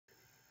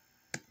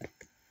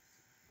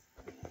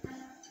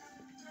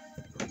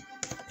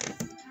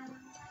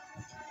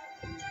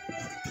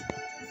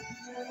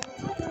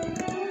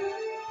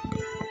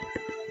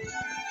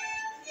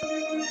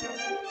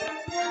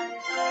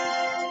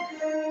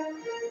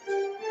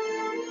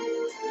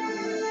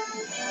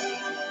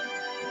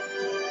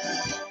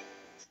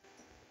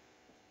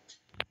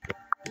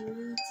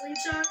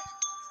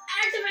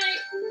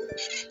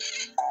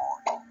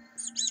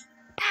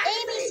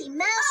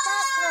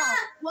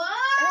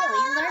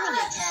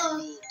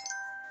candy.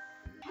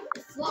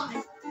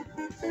 Fly.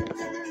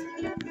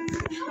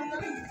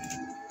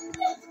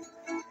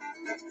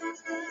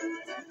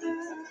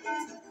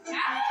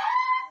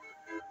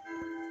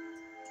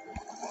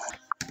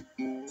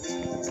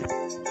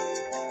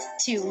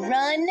 To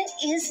run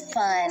is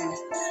fun.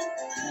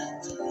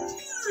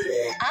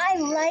 I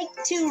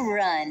like to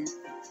run.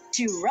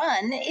 To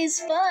run is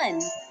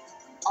fun.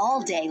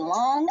 All day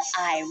long,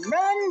 I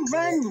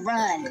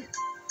run.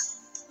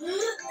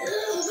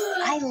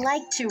 I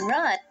like to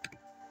run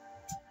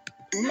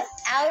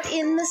out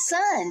in the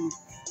sun.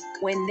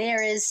 When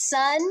there is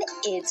sun,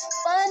 it's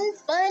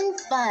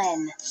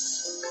fun.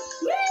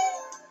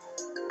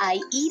 I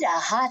eat a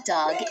hot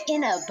dog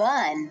in a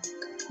bun.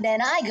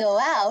 Then I go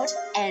out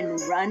and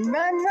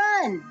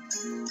run.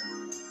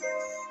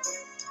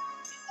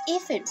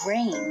 If it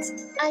rains,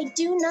 I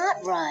do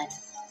not run.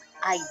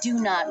 I do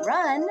not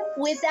run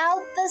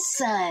without the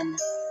sun.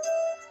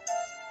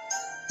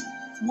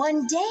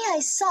 One day I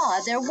saw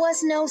there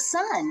was no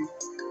sun.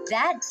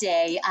 That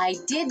day I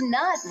did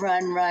not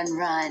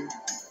run.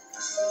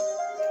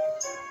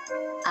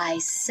 I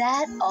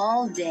sat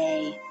all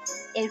day.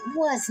 It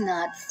was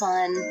not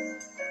fun.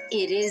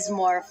 It is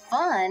more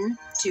fun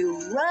to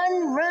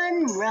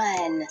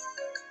run.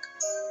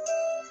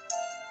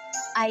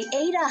 I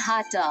ate a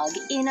hot dog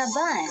in a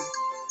bun.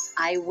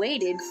 I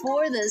waited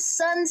for the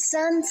sun.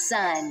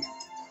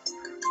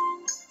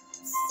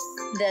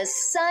 The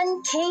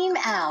sun came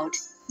out.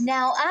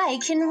 Now I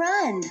can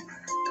run.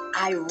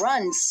 I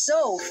run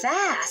so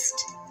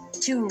fast.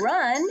 To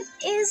run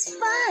is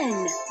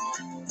fun.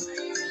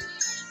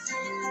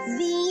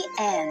 The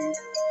end.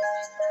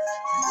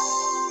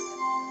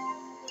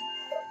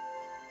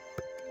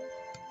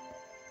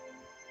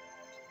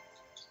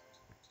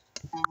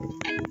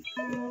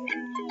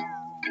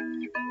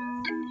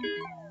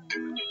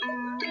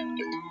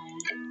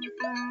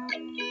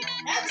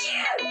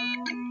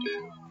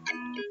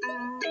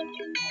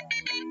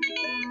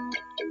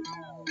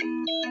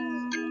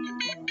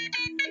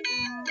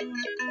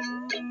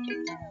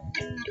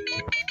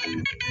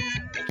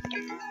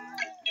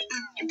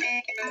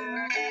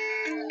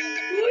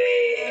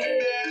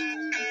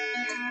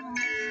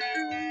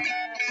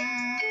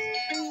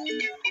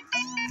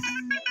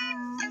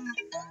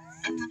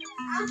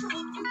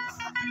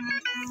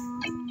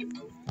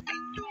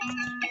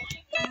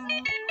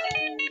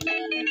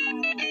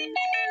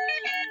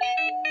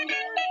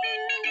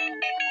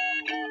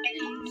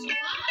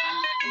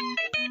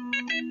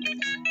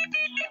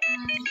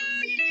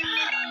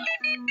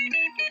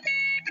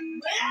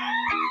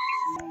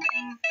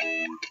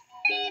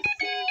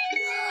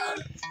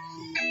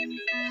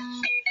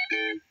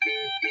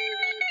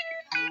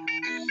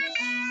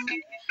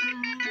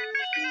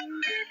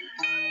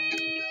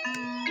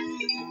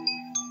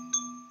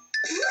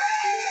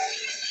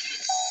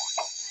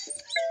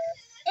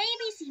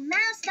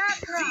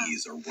 abcmouse.com.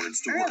 These are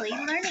words to Early work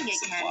by. Learning Academy.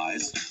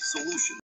 Supplies, solutions.